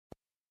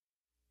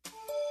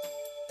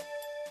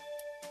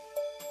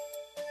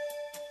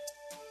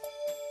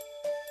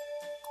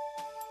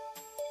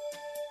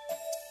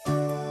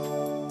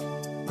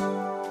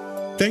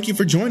Thank you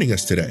for joining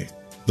us today.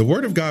 The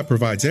Word of God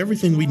provides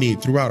everything we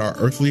need throughout our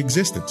earthly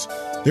existence.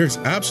 There's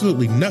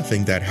absolutely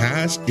nothing that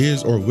has,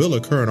 is, or will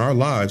occur in our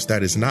lives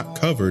that is not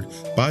covered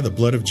by the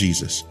blood of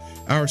Jesus.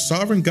 Our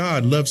sovereign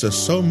God loves us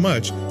so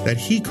much that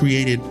He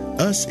created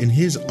us in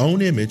His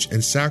own image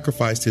and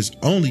sacrificed His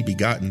only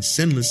begotten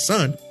sinless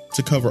Son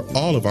to cover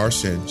all of our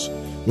sins.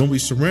 When we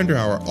surrender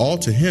our all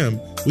to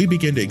Him, we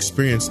begin to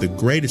experience the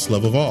greatest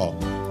love of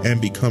all and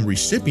become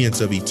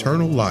recipients of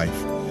eternal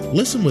life.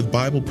 Listen with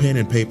Bible, pen,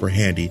 and paper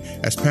handy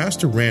as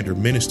Pastor Rander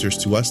ministers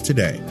to us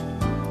today.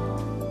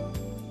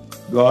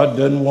 God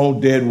doesn't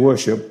want dead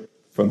worship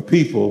from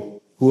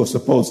people who are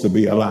supposed to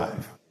be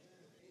alive.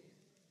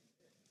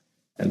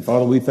 And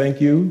Father, we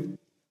thank you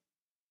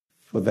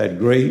for that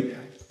great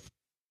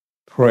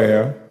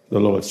prayer, the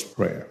Lord's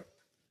Prayer,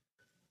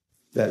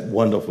 that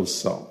wonderful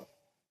song.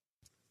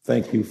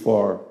 Thank you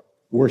for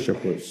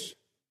worshipers.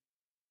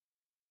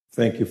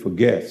 Thank you for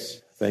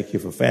guests. Thank you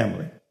for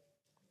family.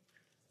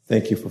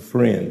 Thank you for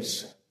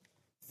friends.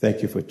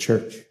 Thank you for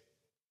church.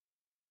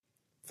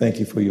 Thank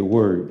you for your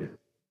word.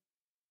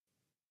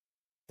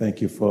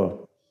 Thank you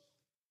for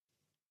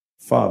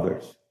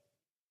fathers,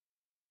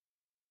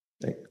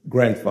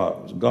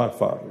 grandfathers,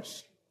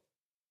 godfathers.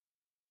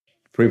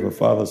 Pray for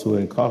fathers who are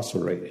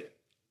incarcerated,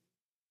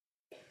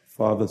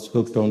 fathers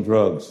hooked on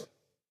drugs,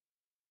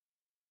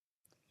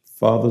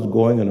 fathers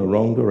going in the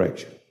wrong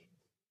direction.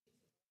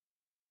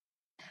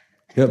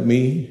 Help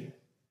me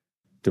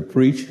to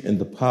preach in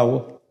the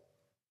power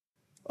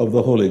of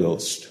the Holy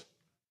Ghost.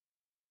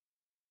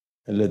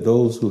 And let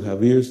those who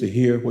have ears to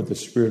hear what the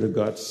Spirit of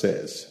God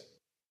says,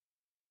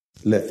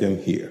 let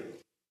them hear.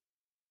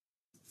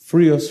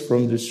 Free us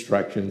from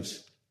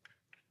distractions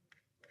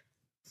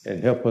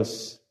and help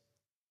us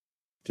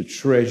to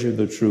treasure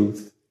the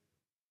truth,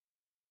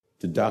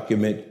 to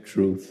document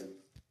truth,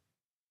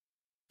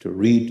 to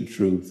read the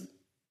truth,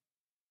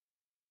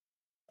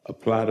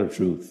 apply the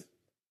truth,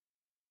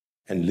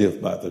 and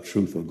live by the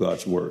truth of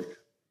God's word.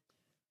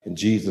 In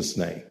Jesus'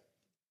 name.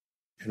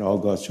 And all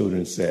God's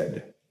children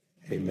said,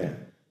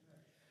 amen.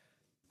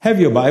 Have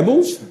your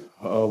Bibles.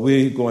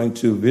 We're going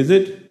to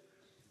visit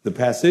the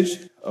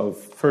passage of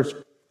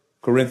 1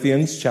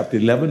 Corinthians chapter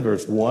 11,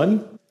 verse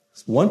 1.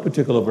 It's one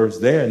particular verse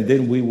there, and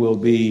then we will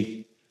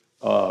be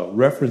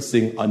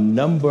referencing a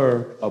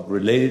number of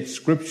related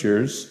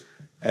scriptures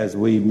as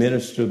we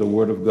minister the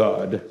word of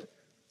God,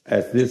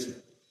 as this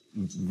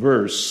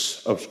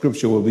verse of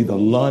scripture will be the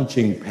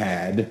launching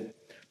pad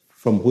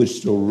from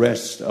which the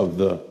rest of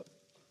the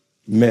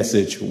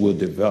message will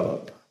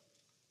develop.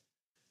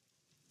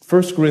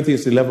 1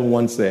 Corinthians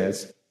 11:1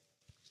 says,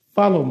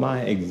 "Follow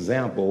my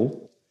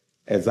example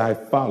as I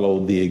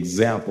follow the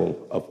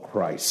example of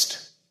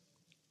Christ."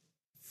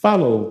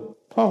 Follow,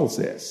 Paul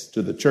says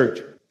to the church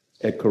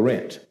at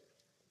Corinth,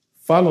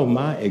 follow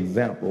my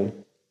example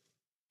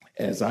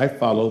as I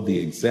follow the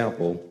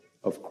example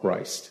of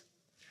Christ.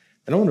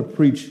 And I want to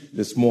preach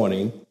this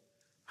morning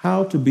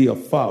how to be a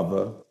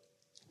father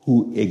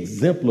who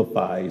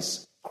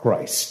exemplifies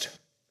Christ.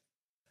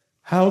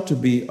 How to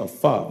be a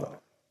father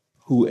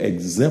who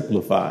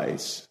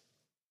exemplifies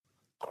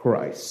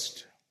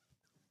Christ.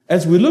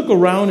 As we look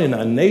around in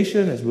our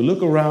nation, as we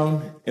look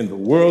around in the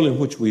world in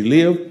which we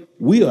live,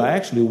 we are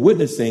actually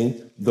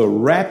witnessing the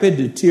rapid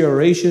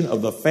deterioration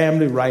of the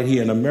family right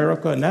here in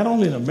America, not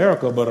only in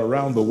America, but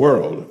around the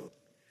world.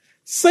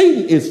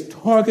 Satan is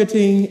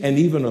targeting and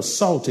even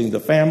assaulting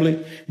the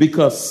family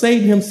because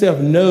Satan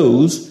himself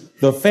knows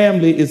the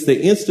family is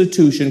the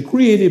institution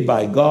created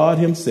by God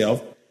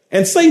himself.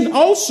 And Satan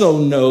also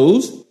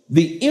knows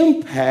the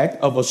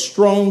impact of a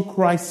strong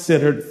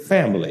Christ-centered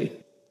family.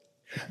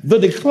 The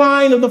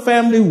decline of the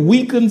family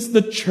weakens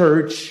the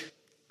church.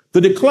 The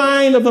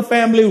decline of the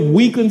family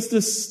weakens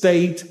the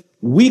state,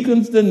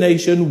 weakens the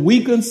nation,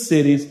 weakens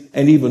cities,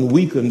 and even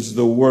weakens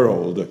the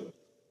world.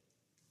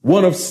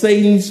 One of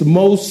Satan's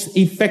most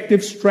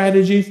effective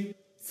strategies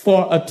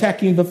for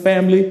attacking the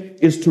family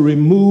is to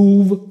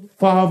remove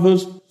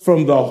fathers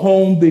from the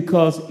home,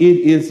 because it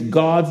is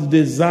God's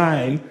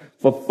design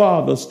for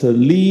fathers to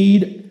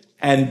lead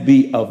and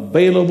be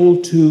available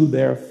to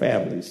their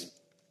families,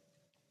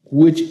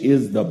 which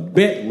is the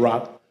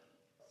bedrock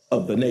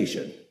of the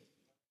nation.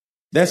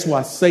 That's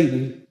why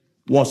Satan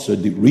wants to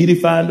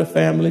redefine the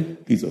family.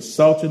 He's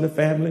assaulting the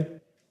family.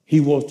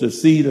 He wants to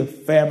see the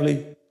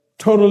family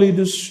totally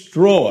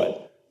destroyed,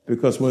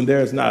 because when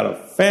there's not a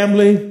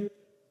family,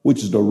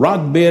 which is the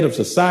rock bed of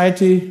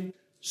society,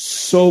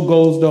 so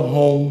goes the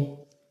home,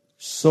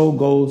 so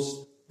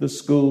goes the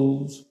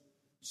schools,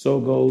 so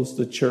goes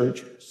the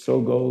church, so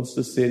goes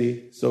the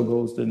city, so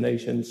goes the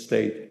nation,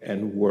 state,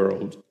 and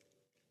world.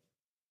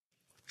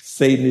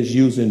 Satan is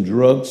using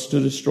drugs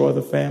to destroy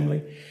the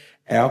family,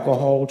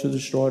 alcohol to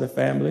destroy the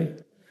family.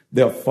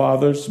 There are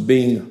fathers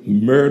being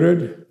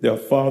murdered. There are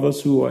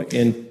fathers who are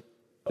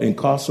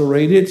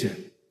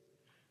incarcerated.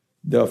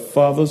 There are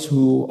fathers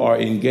who are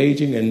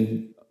engaging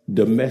in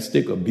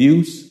domestic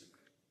abuse.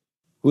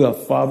 We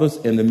have fathers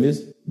in the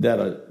midst that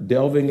are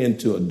delving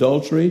into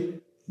adultery,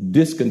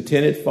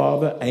 discontented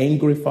father,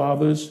 angry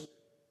fathers,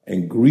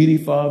 and greedy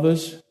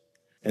fathers.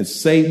 And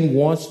Satan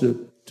wants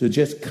to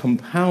just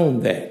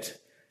compound that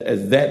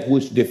as that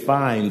which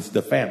defines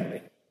the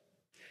family.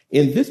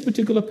 In this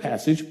particular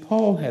passage,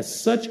 Paul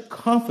has such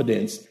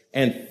confidence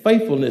and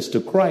faithfulness to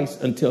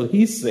Christ until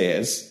he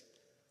says,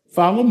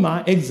 follow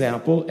my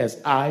example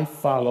as I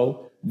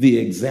follow the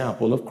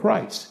example of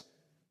Christ.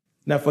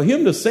 Now, for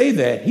him to say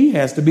that, he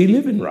has to be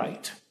living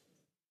right.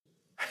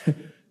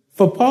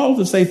 For Paul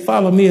to say,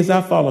 follow me as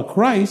I follow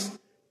Christ,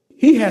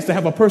 he has to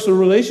have a personal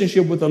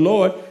relationship with the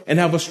Lord and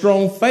have a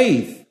strong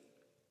faith.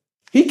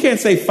 He can't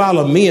say,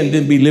 follow me and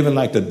then be living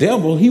like the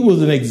devil. He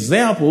was an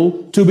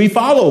example to be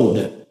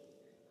followed.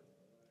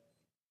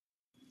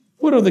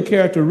 What are the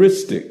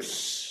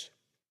characteristics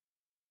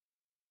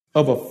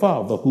of a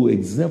father who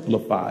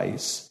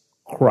exemplifies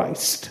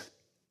Christ?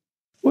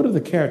 What are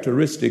the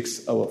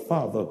characteristics of a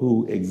father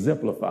who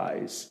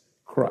exemplifies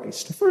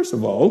Christ? First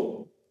of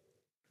all,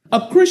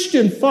 a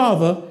Christian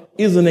father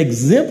is an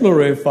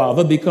exemplary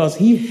father because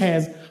he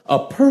has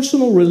a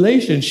personal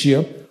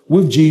relationship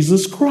with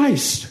Jesus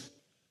Christ.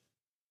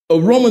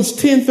 Romans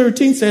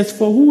 10:13 says,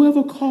 for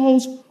whoever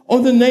calls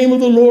on the name of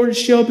the Lord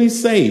shall be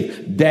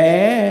saved.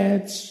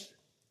 Dads,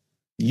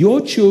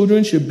 your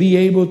children should be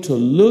able to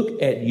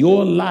look at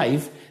your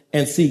life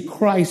and see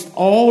Christ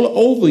all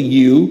over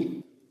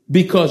you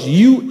because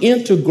you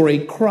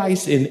integrate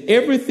Christ in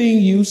everything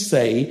you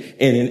say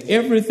and in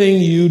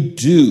everything you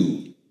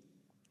do.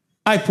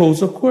 I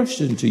pose a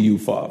question to you,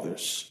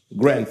 fathers,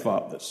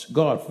 grandfathers,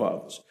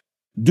 godfathers.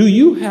 Do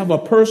you have a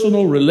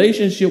personal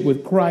relationship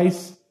with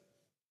Christ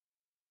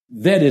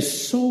that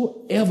is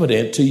so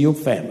evident to your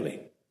family?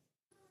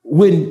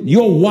 When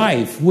your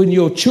wife, when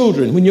your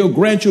children, when your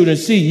grandchildren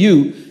see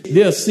you,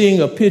 they're seeing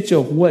a picture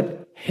of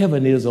what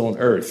heaven is on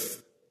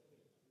earth.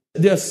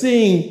 They're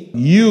seeing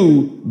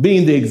you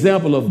being the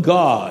example of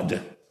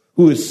God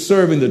who is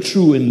serving the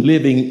true and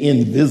living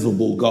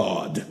invisible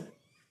God.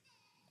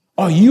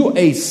 Are you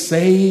a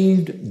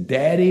saved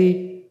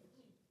daddy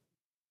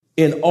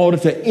in order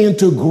to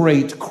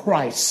integrate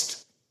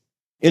Christ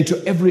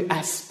into every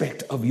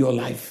aspect of your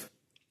life?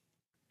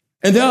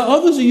 And there are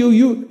others of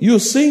you're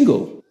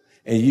single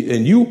and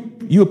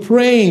you're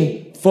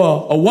praying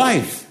for a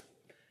wife.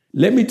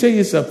 Let me tell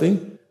you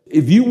something.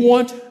 If you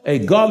want a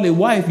godly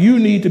wife, you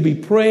need to be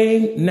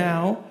praying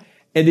now,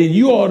 and then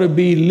you ought to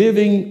be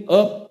living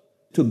up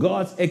to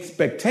God's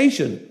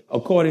expectation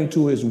according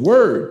to his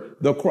word,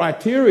 the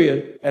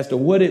criteria as to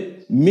what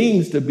it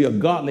means to be a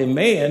godly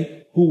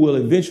man who will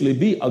eventually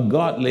be a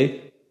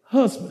godly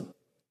husband.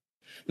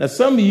 Now,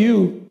 some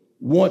men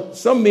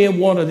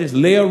want to just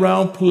lay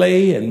around,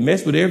 play, and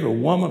mess with every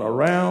woman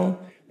around,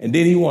 and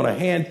then he want to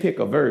handpick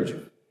a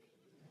virgin.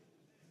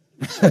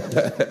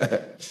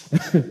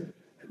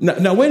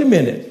 Now, wait a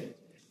minute.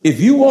 If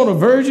you want a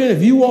virgin,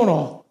 if you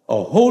want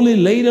a holy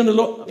lady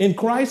in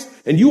Christ,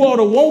 and you ought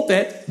to want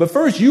that, but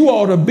first you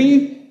ought to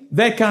be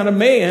that kind of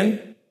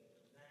man,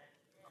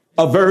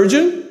 a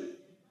virgin,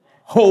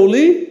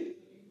 holy,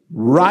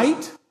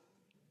 right,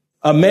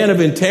 a man of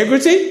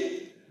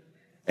integrity,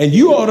 and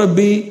you ought to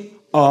be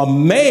a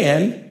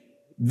man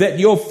that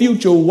your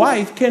future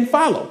wife can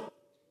follow.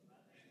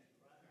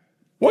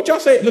 Won't y'all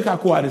say, look how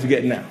quiet it's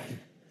getting now.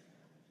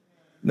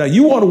 Now,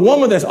 you want a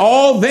woman that's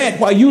all that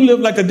while you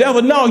live like the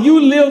devil? No, you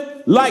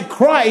live like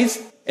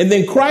Christ, and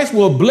then Christ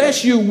will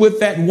bless you with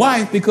that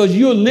wife because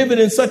you're living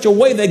in such a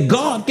way that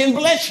God can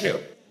bless you.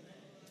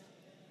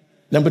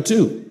 Number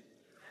two,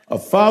 a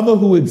father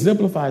who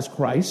exemplifies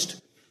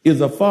Christ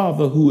is a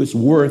father who is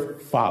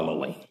worth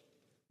following.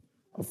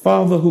 A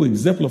father who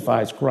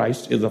exemplifies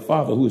Christ is a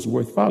father who is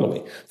worth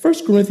following.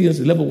 1 Corinthians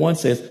 11:1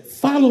 says,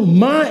 follow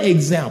my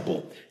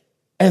example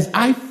as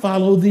I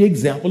follow the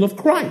example of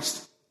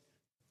Christ.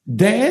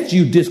 Dads,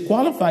 you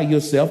disqualify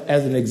yourself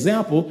as an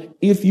example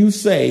if you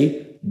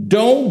say,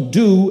 don't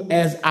do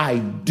as I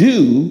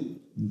do,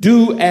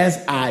 do as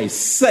I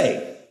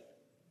say.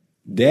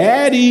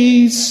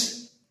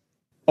 Daddies,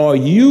 are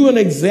you an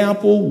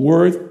example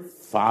worth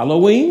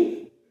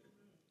following?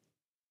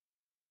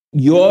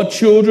 Your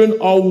children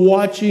are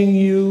watching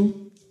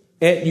you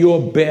at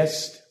your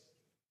best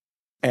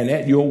and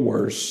at your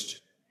worst.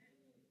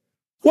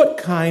 What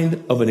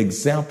kind of an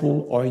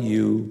example are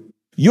you?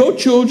 Your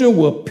children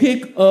will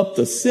pick up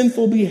the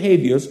sinful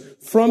behaviors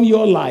from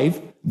your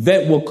life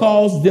that will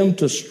cause them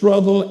to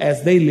struggle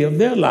as they live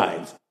their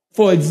lives.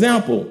 For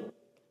example,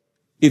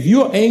 if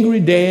you're an angry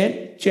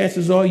dad,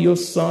 chances are your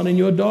son and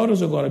your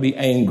daughters are going to be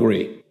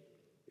angry.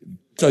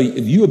 So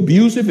if you're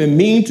abusive and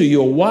mean to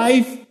your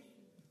wife,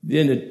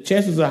 then the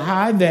chances are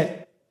high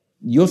that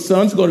your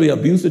son's going to be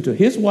abusive to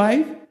his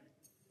wife,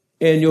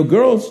 and your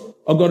girls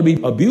are going to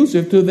be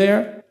abusive to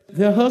their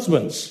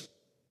husbands.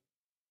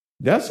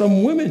 There's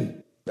some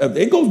women.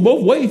 It goes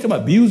both ways. Some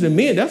abusing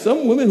men. There's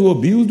some women who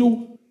abuse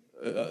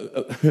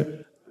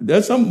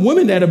there's some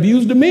women that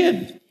abuse the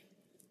men.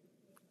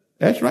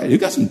 That's right. You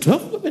got some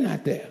tough women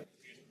out there.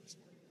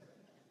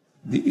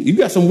 You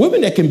got some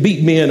women that can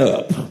beat men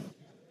up.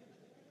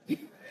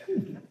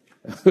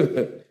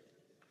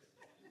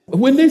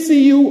 When they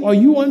see you, are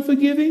you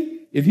unforgiving?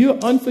 If you're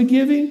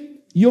unforgiving,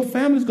 your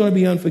family's going to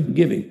be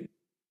unforgiving.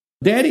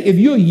 Daddy, if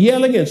you're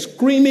yelling and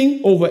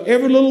screaming over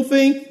every little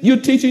thing,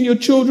 you're teaching your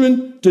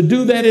children to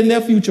do that in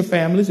their future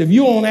families. If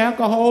you own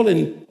alcohol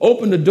and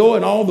open the door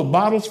and all the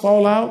bottles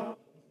fall out,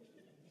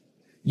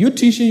 you're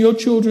teaching your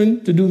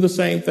children to do the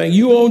same thing.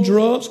 You own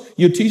drugs,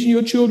 you're teaching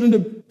your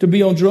children to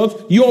be on drugs.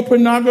 You own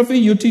pornography,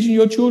 you're teaching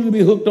your children to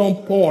be hooked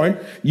on porn.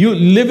 You're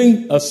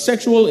living a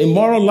sexual,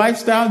 immoral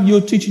lifestyle, you're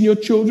teaching your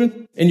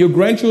children and your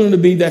grandchildren to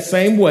be that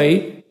same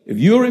way. If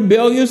you're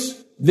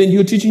rebellious, then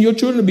you're teaching your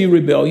children to be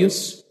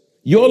rebellious.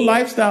 Your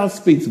lifestyle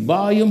speaks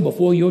volume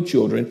before your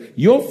children.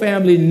 Your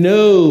family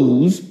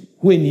knows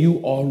when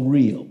you are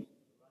real.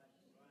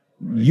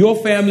 Your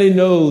family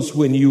knows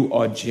when you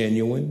are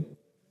genuine.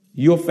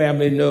 Your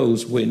family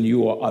knows when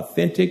you are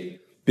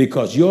authentic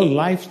because your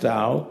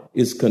lifestyle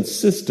is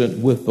consistent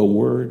with the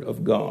word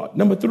of God.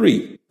 Number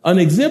 3, an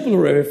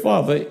exemplary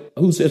father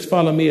who says,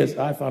 follow me as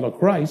I follow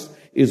Christ,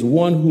 is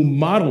one who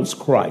models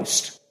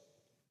Christ.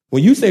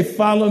 When you say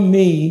follow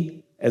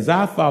me as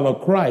I follow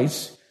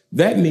Christ,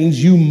 that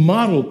means you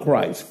model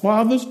Christ.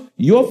 Fathers,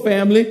 your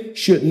family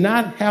should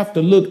not have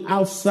to look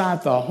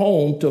outside the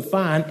home to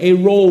find a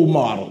role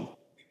model.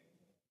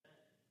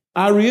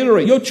 I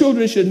reiterate, your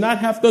children should not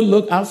have to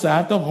look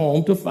outside the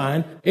home to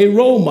find a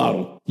role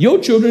model. Your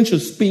children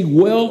should speak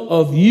well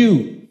of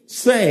you,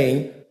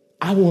 saying,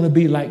 I want to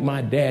be like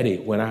my daddy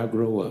when I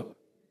grow up.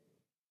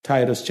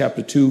 Titus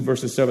chapter 2,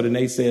 verses 7 and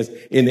 8 says,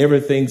 in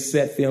everything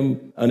set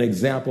them an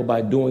example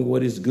by doing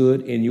what is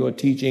good in your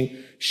teaching.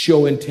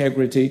 Show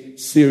integrity,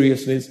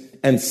 seriousness,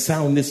 and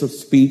soundness of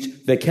speech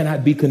that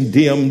cannot be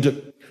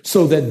condemned,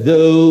 so that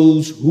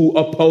those who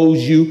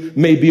oppose you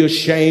may be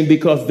ashamed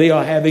because they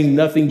are having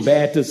nothing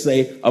bad to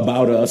say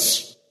about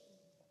us.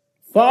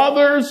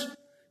 Fathers,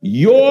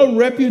 your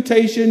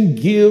reputation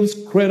gives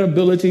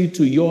credibility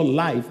to your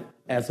life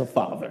as a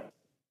father.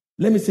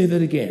 Let me say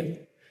that again.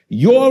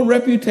 Your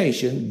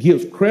reputation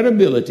gives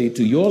credibility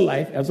to your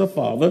life as a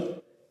father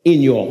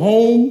in your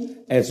home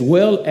as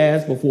well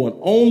as before an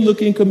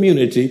onlooking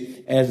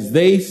community as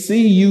they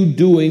see you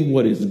doing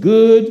what is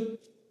good.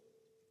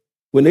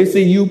 When they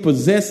see you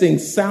possessing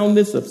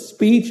soundness of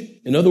speech,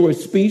 in other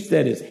words, speech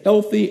that is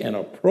healthy and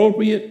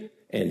appropriate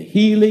and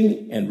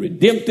healing and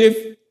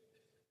redemptive.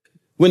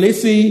 When they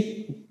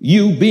see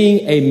you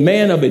being a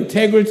man of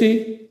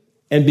integrity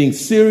and being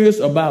serious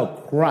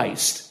about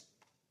Christ,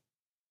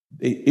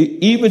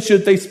 even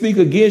should they speak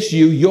against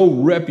you, your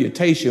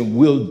reputation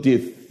will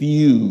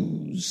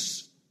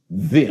diffuse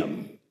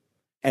them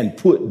and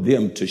put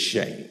them to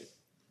shame.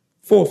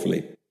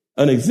 Fourthly,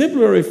 an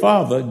exemplary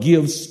father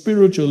gives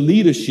spiritual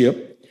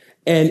leadership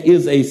and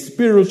is a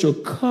spiritual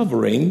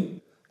covering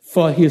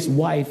for his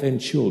wife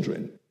and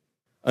children.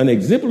 An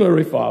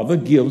exemplary father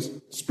gives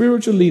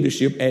spiritual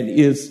leadership and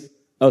is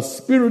a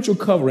spiritual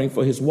covering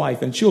for his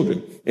wife and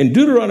children. In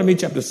Deuteronomy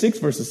chapter 6,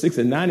 verses 6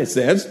 and 9, it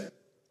says,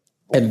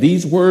 and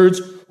these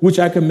words which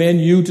I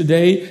command you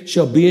today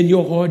shall be in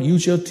your heart. You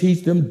shall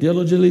teach them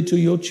diligently to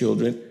your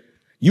children.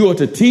 You are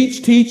to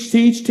teach.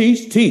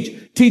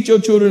 Teach your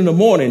children in the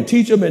morning.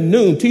 Teach them at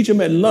noon. Teach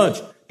them at lunch.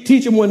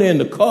 Teach them when they're in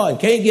the car and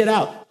can't get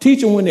out.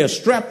 Teach them when they're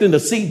strapped in the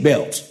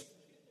seatbelt.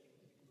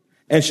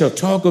 And shall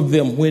talk of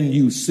them when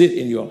you sit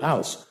in your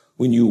house,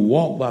 when you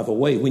walk by the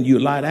way, when you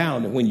lie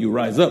down, and when you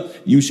rise up.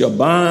 You shall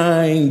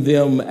bind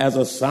them as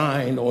a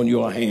sign on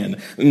your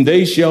hand, and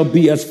they shall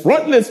be as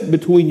frontlets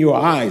between your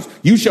eyes.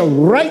 You shall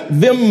write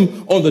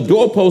them on the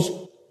doorposts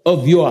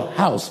of your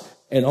house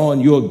and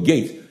on your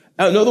gates.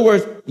 In other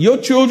words, your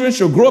children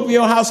shall grow up in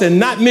your house and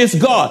not miss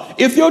God.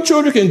 If your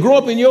children can grow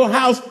up in your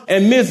house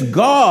and miss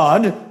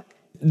God,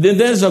 then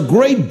there's a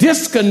great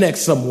disconnect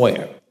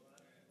somewhere.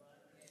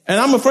 And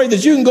I'm afraid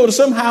that you can go to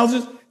some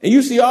houses and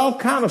you see all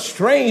kind of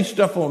strange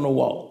stuff on the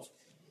walls.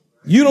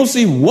 You don't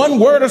see one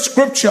word of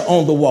scripture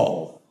on the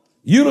wall.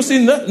 You don't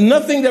see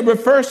nothing that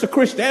refers to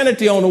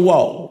Christianity on the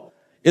wall.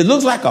 It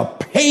looks like a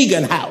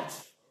pagan house.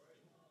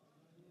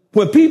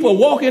 When people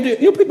walk into,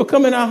 people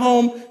come in our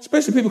home,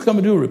 especially people come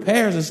and do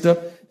repairs and stuff,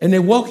 and they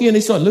walk in,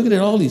 they start looking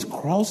at all these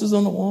crosses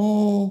on the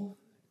wall.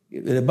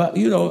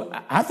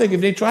 I think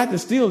if they tried to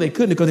steal, they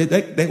couldn't because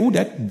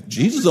that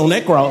Jesus on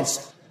that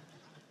cross.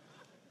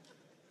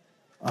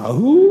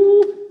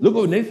 Look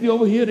over, they see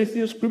over here, they see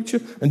a scripture,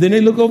 and then they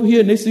look over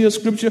here and they see a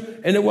scripture,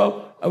 and then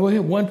I will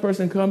have one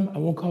person come, I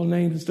won't call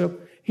names and stuff.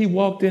 He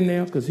walked in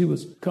there because he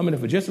was coming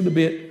in for just a little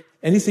bit.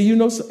 And he said,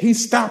 he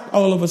stopped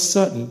all of a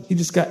sudden. He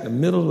just got in the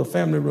middle of the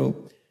family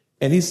room.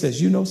 And he says,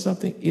 you know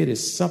something? It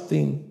is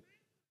something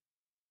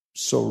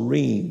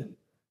serene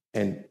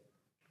and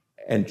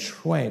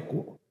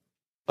tranquil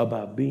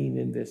about being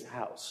in this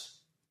house.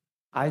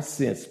 I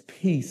sense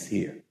peace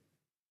here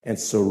and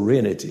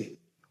serenity.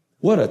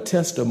 What a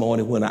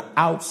testimony when an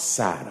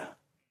outsider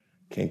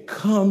can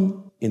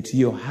come into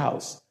your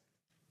house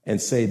and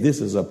say, this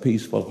is a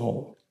peaceful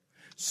home.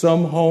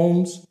 Some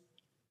homes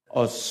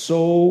are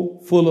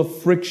so full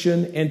of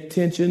friction and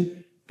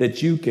tension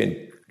that you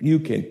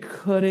can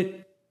cut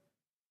it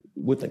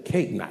with a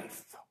cake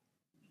knife.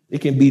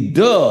 It can be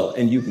dull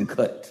and you can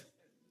cut it.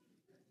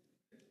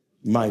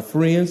 My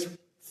friends,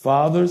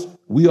 Fathers,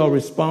 we are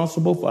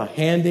responsible for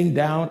handing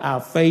down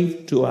our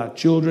faith to our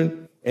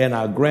children and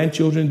our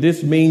grandchildren.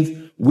 This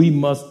means we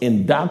must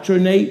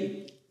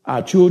indoctrinate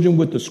our children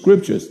with the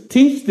scriptures.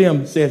 Teach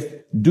them, says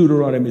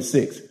Deuteronomy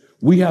 6.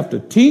 We have to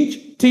teach.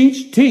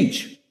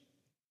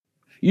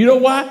 You know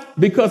why?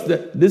 Because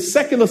this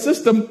secular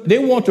system, they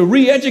want to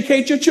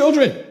re-educate your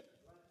children.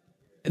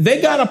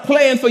 They got a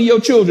plan for your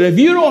children. If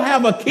you don't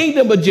have a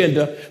kingdom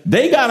agenda,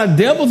 they got a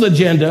devil's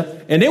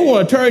agenda, and they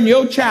want to turn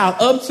your child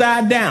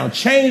upside down,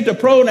 change the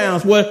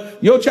pronouns where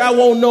your child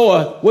won't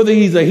know whether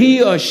he's a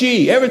he or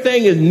she.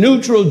 Everything is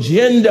neutral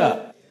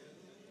gender.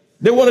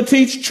 They want to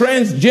teach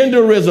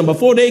transgenderism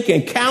before they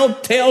can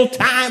count, tell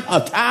time, or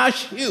tie a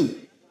shoe.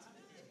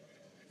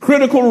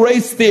 Critical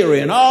race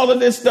theory and all of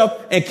this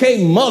stuff, and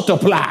can't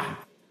multiply.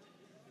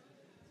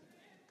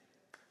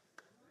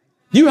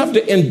 You have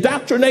to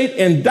indoctrinate.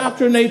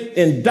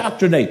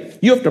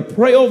 You have to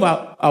pray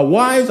over our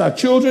wives, our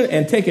children,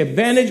 and take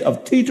advantage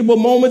of teachable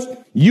moments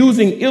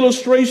using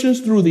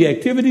illustrations through the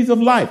activities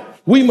of life.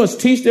 We must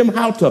teach them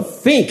how to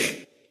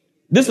think.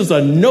 This is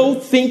a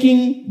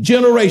no-thinking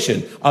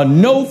generation, a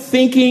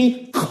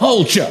no-thinking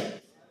culture.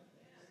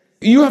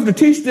 You have to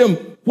teach them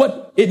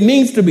what it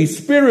means to be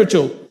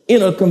spiritual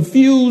in a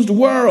confused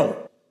world.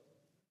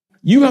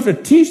 You have to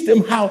teach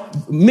them how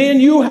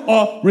men, you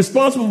are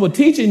responsible for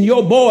teaching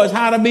your boys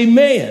how to be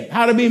men,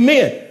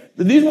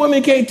 These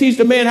women can't teach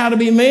the man how to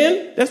be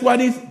men. That's why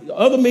these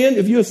other men,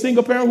 if you're a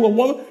single parent or a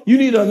woman, you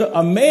need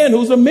a man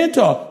who's a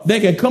mentor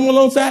that can come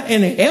alongside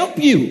and help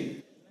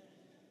you.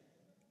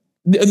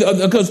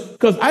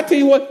 Because I tell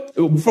you what,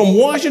 from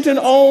Washington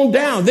on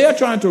down, they are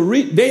doing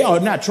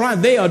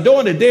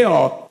it.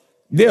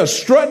 They are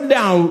strutting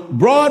down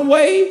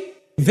Broadway.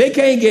 If they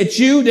can't get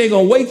you, they're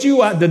going to wait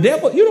you out. The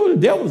devil, the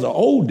devil's an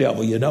old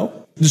devil,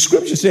 The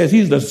scripture says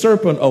he's the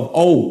serpent of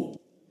old.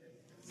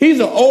 He's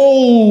an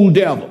old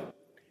devil.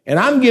 And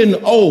I'm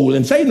getting old.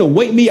 And Satan will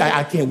wait me.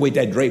 I can't wait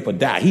that Draper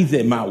die. He's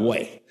in my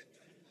way.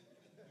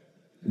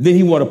 Then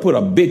he want to put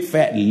a big,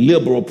 fat,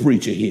 liberal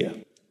preacher here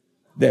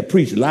that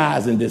preach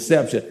lies and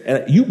deception.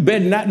 And you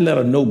better not let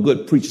a no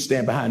good preacher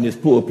stand behind this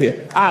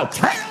pulpit. I'll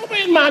tear him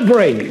in my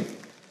grave.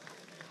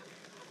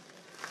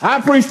 I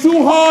preach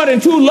too hard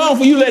and too long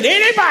for you to let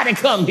anybody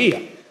come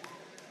here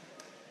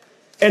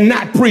and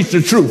not preach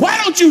the truth. Why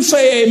don't you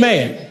say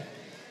amen?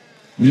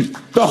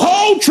 The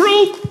whole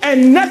truth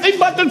and nothing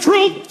but the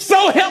truth.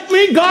 So help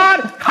me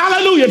God.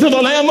 Hallelujah to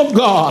the Lamb of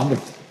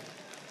God.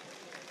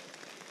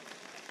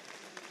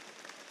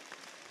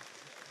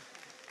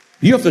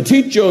 You have to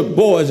teach your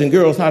boys and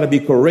girls how to be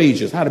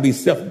courageous, how to be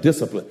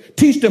self-disciplined.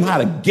 Teach them how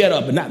to get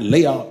up and not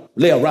lay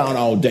around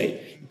all day.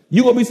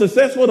 You're going to be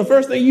successful. The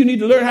first thing you need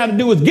to learn how to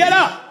do is get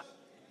up.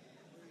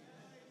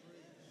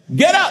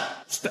 Get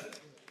up.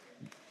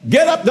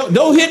 Get up.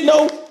 Don't hit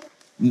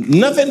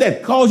nothing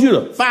that calls you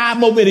to 5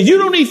 more minutes. You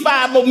don't need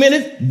 5 more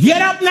minutes.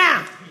 Get up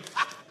now.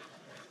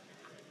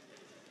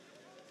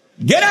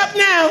 Get up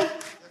now.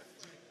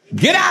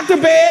 Get out to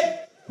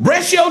bed.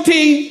 Brush your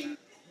teeth.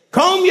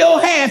 Comb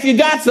your hair if you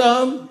got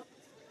some.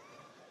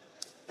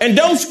 And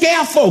don't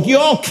scare folk. You're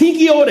all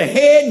kinky over the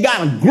head.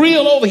 Got a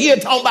grill over here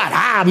talking about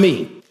hire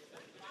me.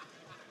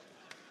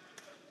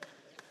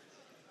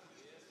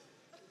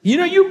 You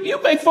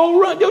make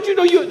folk run. Don't you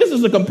know this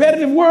is a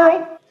competitive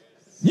world?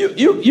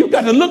 You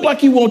got to look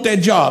like you want that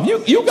job.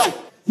 You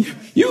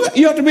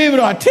have to be able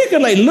to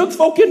articulate, look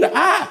folk in the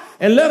eye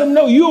and let them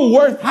know you're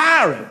worth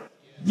hiring.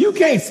 You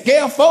can't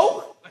scare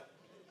folk.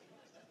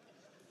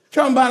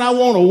 Talking about I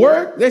want to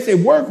work. They say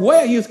work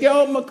where? You scare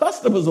all my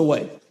customers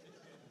away.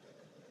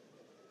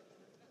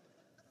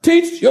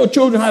 Teach your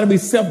children how to be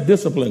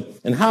self-disciplined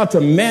and how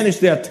to manage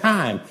their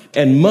time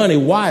and money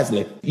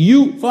wisely.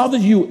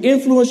 Fathers, you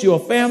influence your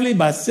family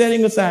by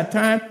setting aside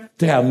time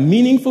to have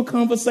meaningful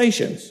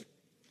conversations.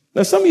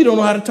 Now, some of you don't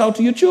know how to talk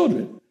to your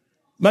children.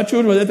 My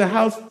children were at the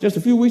house just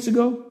a few weeks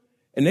ago,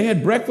 and they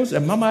had breakfast,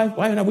 and my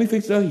wife and I, we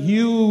fixed a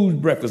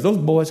huge breakfast. Those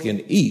boys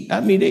can eat.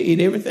 I mean, they eat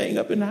everything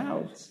up in the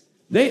house.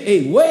 They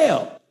ate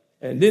well.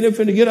 And then they're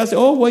finna get us. I said,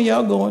 oh, where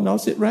y'all going? I'll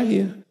sit right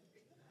here.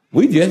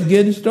 We just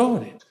getting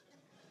started.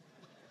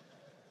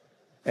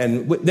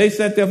 And they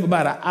sat there for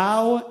about an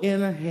hour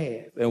and a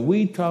half, and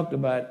we talked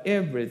about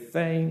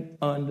everything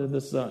under the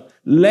sun.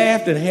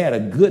 Laughed and had a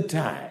good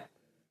time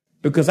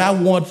because I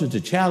wanted to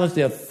challenge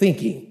their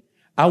thinking.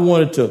 I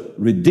wanted to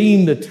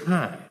redeem the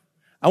time.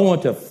 I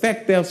wanted to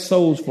affect their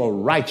souls for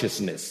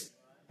righteousness.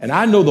 And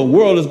I know the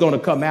world is going to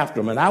come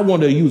after them, and I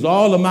want to use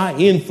all of my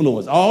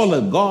influence, all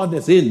of God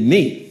that's in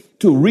me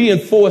to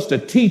reinforce the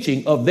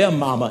teaching of their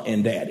mama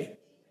and daddy.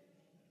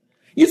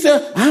 You say,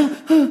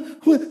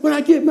 when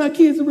I get my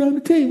kids around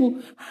the table,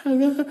 I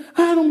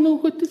don't know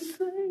what to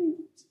say.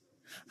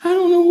 I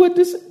don't know what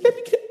to say.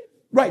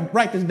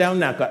 Write this down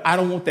now, because I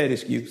don't want that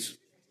excuse.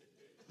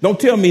 Don't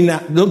tell me now.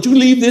 Don't you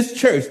leave this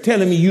church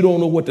telling me you don't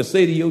know what to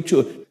say to your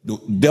children. The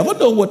devil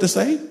knows what to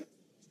say.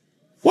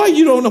 Why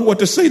you don't know what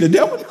to say? The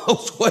devil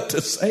knows what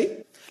to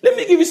say. Let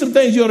me give you some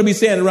things you ought to be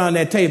saying around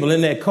that table,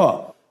 in that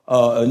car,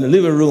 in the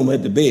living room,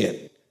 at the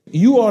bed.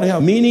 You ought to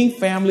have meaning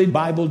family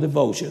Bible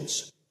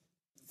devotions.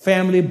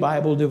 family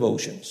Bible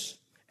devotions.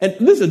 And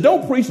listen,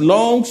 don't preach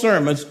long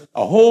sermons,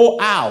 a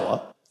whole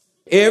hour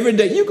every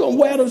day. You're going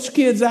to wear those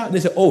kids out and they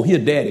say, oh, here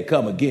daddy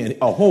come again,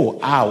 a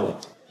whole hour.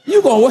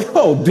 You're going to,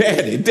 oh,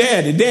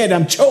 daddy,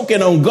 I'm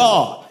choking on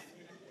God.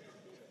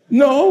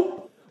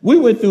 No, we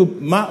went through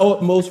My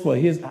Utmost for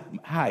His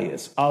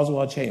Highest,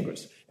 Oswald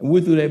Chambers. And we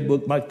went through that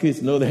book. My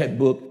kids know that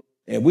book.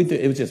 And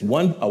it was just a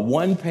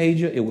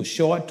one-pager. It was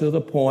short to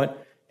the point,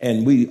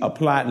 and we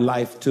applied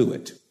life to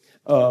it.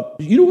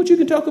 You know what you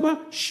can talk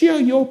about? Share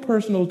your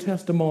personal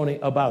testimony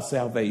about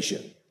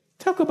salvation.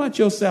 Talk about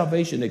your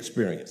salvation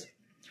experience.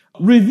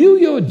 Review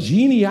your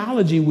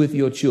genealogy with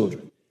your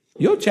children.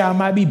 Your child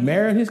might be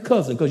marrying his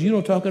cousin because you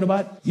don't talk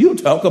about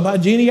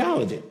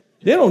genealogy.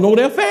 They don't know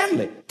their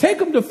family. Take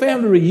them to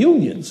family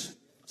reunions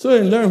so they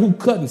can learn who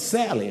Cousin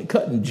Sally and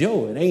Cousin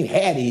Joe and Aunt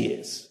Hattie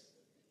is.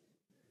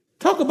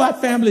 Talk about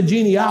family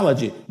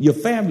genealogy, your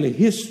family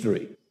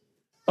history.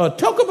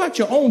 Talk about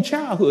your own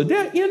childhood.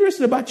 They're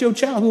interested about your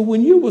childhood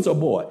when you was a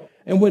boy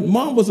and when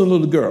mom was a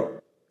little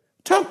girl.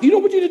 You know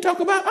what you need to talk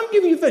about? I'm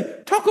giving you a thing.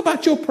 Talk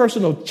about your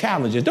personal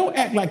challenges. Don't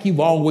act like you've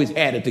always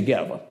had it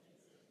together.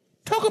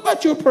 Talk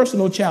about your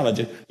personal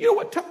challenges. You know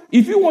what?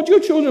 If you want your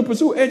children to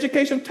pursue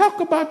education, talk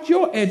about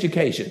your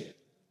education.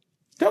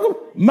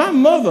 My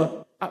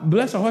mother,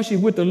 bless her heart, she's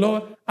with the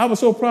Lord. I was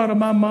so proud of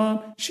my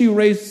mom. She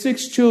raised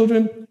 6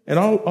 children and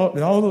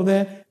all of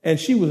that. And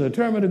she was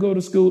determined to go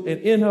to school. And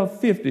in her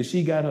 50s,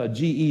 she got her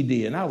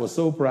GED. And I was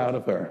so proud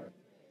of her.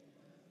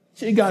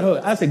 She got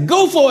her. I said,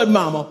 go for it,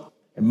 mama.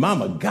 And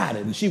mama got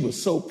it. And she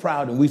was so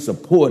proud and we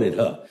supported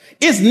her.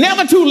 It's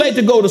never too late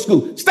to go to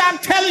school.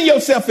 Stop telling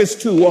yourself it's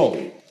too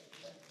old.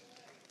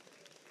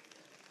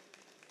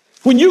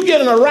 When you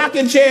get in a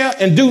rocking chair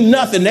and do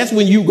nothing, that's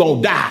when you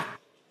gonna die.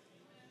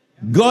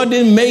 God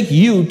didn't make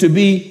you to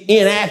be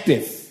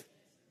inactive.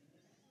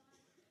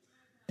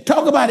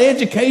 Talk about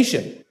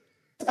education.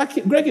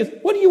 Greg,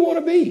 what do you want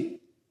to be?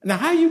 Now,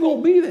 how are you going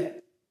to be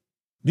that?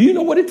 Do you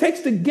know what it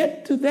takes to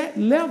get to that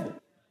level?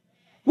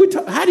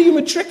 How do you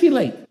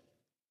matriculate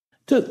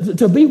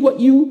to be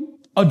what you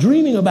are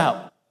dreaming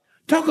about?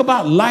 Talk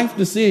about life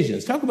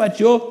decisions. Talk about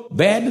your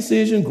bad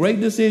decision, great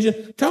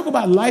decision. Talk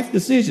about life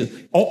decisions.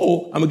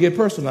 I'm going to get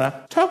personal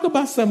now. Talk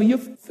about some of your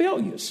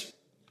failures.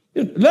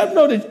 Let them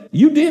know that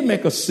you did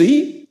make a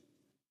C.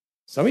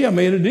 Some of y'all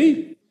made a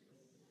D.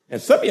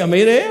 And some of y'all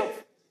made an F.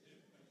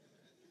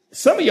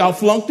 Some of y'all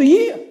flunked a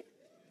year.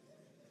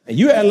 And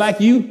you act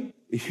like you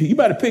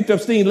might have picked up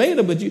steam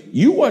later, but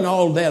you weren't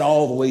all that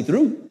all the way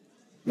through.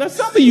 Now,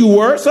 some of you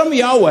were. Some of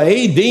y'all were.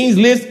 Hey, Dean's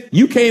List.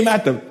 You came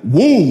out the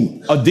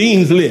womb of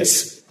Dean's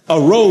List,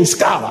 a Rhodes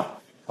Scholar.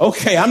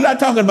 Okay, I'm not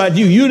talking about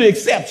you. You're the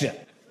exception.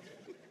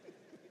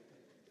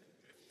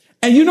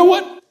 And you know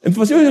what? And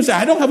for some people say,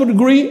 I don't have a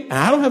degree, and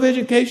I don't have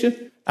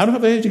education. I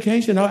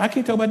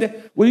can't talk about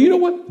that. Well, you know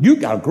what? You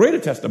got a greater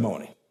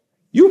testimony.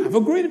 You have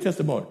a greater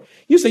testimony.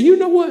 You say, you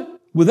know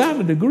what? Without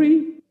a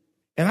degree,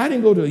 and I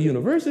didn't go to a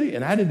university,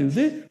 and I didn't do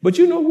this, but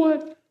you know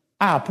what?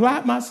 I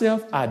applied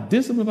myself, I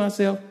disciplined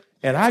myself,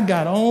 and I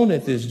got on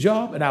at this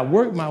job, and I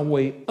worked my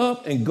way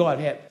up, and God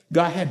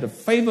had the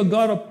favor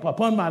God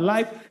upon my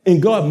life,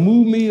 and God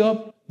moved me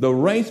up the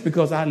ranks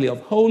because I live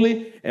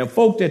holy, and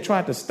folk that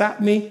tried to stop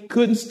me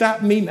couldn't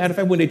stop me. Matter of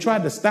fact, when they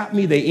tried to stop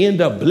me, they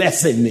end up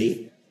blessing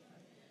me.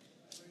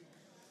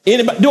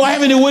 Anybody? Do I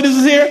have any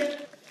witnesses here?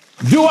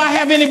 Do I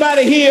have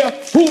anybody here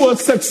who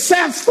was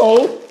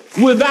successful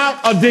without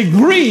a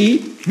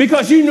degree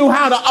because you knew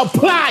how to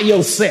apply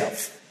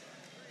yourself?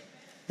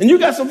 And you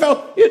got some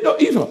fellow,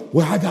 you know,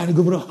 well, I got to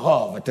go to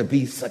Harvard to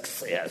be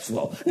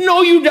successful.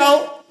 No, you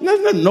don't.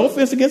 No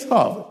offense against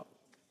Harvard.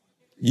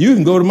 You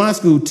can go to my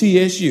school,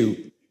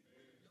 TSU,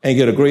 and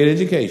get a great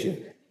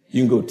education.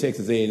 You can go to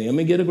Texas A&M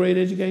and get a great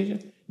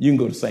education. You can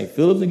go to St.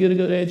 Philip's and get a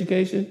good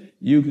education.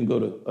 You can go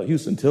to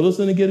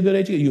Houston-Tillotson and get a good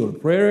education. You go to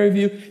Prairie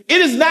View.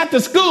 It is not the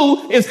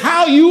school. It's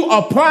how you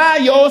apply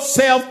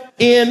yourself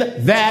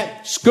in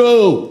that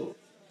school.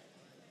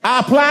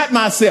 I applied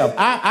myself.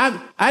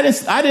 I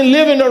didn't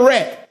live in the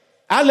wreck.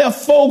 I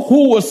left folk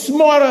who were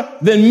smarter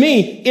than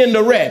me in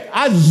the wreck.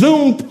 I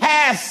zoomed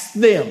past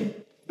them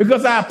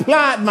because I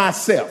applied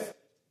myself.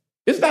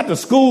 It's not the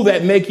school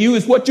that make you.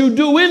 It's what you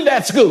do in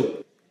that school.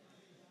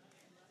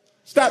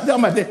 Stop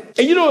talking about that.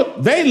 And you know,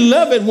 they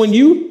love it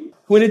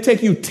when it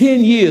take you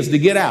 10 years to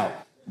get out.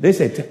 They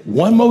say,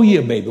 1 more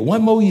year, baby,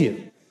 1 more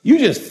year. You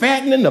just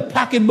fattening the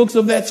pocketbooks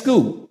of that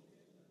school.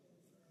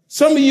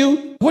 Some of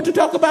you, what to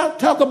talk about?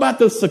 Talk about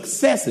the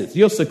successes.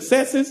 Your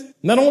successes,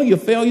 not only your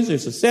failures, your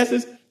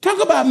successes. Talk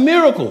about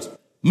miracles.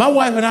 My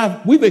wife and I,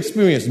 we've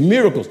experienced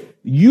miracles.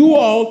 You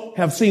all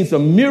have seen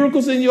some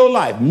miracles in your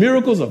life.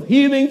 Miracles of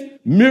healing,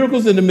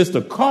 miracles in the midst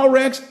of car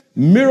wrecks,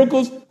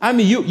 miracles. I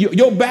mean,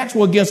 your backs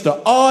were against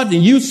the odds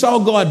and you saw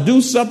God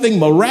do something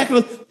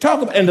miraculous.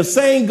 Talk about, and the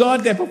same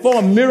God that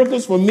performed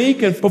miracles for me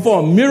can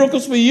perform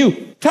miracles for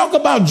you. Talk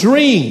about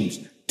dreams.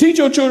 Teach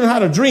your children how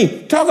to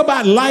dream. Talk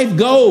about life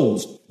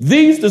goals.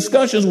 These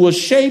discussions will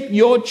shape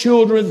your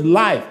children's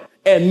life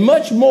and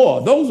much more.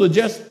 Those are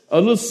just a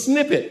little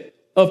snippet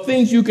of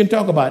things you can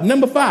talk about.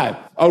 Number 5,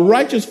 a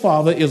righteous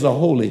father is a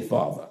holy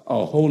father,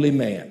 a holy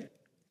man.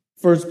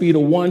 1 Peter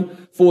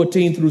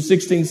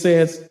 1:14-16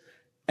 says,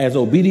 as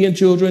obedient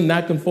children,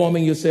 not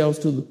conforming yourselves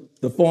to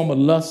the form of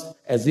lust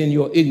as in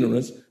your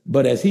ignorance,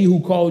 but as he who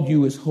called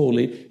you is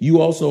holy, you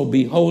also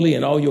be holy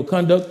in all your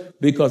conduct,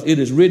 because it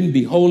is written,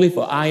 be holy,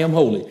 for I am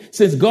holy.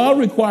 Since God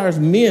requires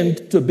men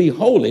to be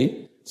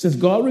holy,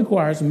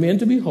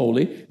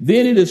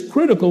 then it is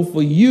critical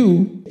for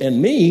you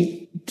and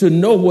me to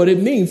know what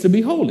it means to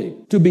be holy.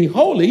 To be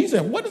holy, you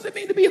say, what does it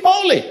mean to be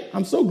holy?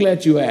 I'm so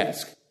glad you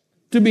asked.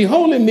 To be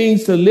holy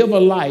means to live a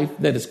life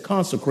that is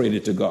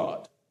consecrated to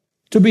God.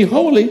 To be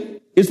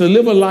holy is to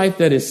live a life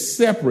that is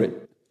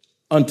separate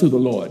unto the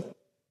Lord,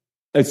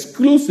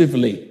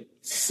 exclusively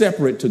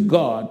separate to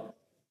God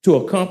to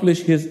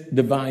accomplish his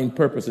divine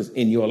purposes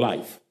in your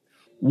life.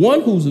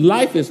 One whose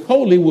life is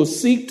holy will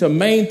seek to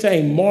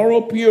maintain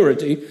moral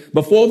purity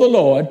before the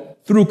Lord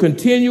through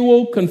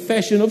continual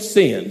confession of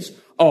sins.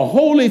 A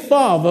holy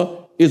father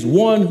is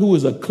one who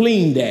is a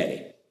clean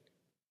daddy.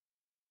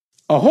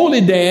 A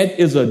holy dad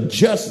is a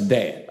just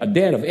dad, a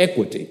dad of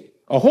equity.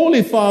 A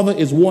holy father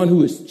is one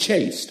who is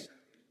chaste.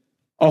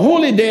 A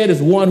holy dad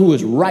is one who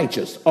is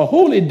righteous. A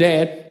holy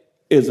dad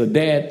is a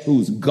dad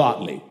who's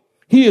godly.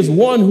 He is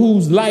one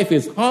whose life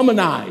is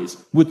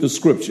harmonized with the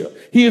scripture.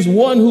 He is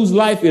one whose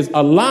life is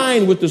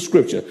aligned with the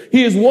scripture.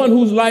 He is one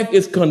whose life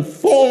is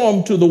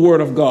conformed to the word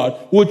of God,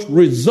 which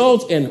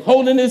results in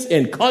holiness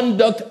in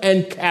conduct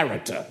and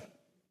character.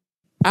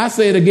 I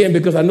say it again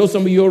because I know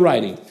some of you are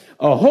writing.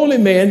 A holy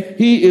man,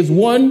 he is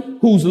one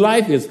whose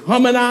life is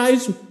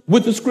harmonized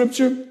with the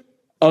scripture,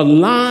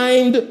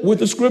 aligned with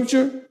the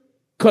scripture,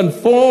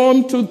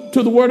 conformed to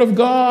the word of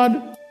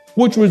God,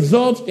 which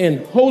results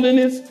in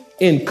holiness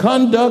in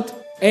conduct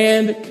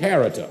and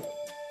character.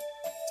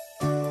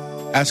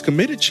 As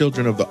committed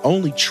children of the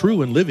only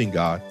true and living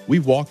God, we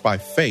walk by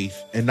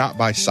faith and not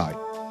by sight.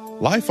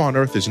 Life on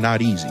earth is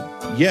not easy,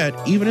 yet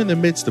even in the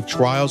midst of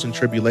trials and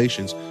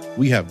tribulations,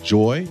 we have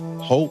joy,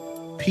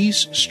 hope,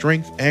 peace,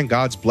 strength, and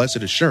God's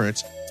blessed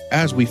assurance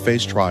as we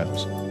face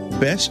trials.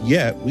 Best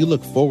yet, we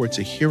look forward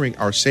to hearing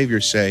our Savior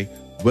say,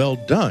 "Well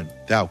done,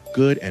 thou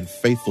good and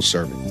faithful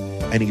servant,"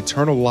 and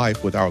eternal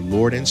life with our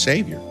Lord and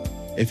Savior.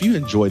 If you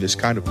enjoy this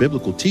kind of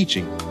biblical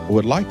teaching or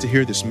would like to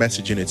hear this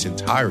message in its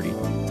entirety,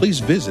 please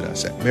visit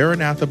us at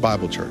Maranatha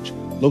Bible Church,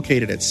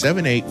 located at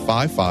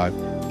 7855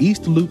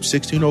 East Loop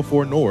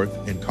 1604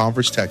 North in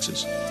Converse,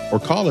 Texas, or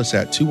call us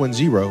at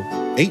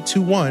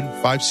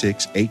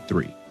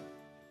 210-821-5683.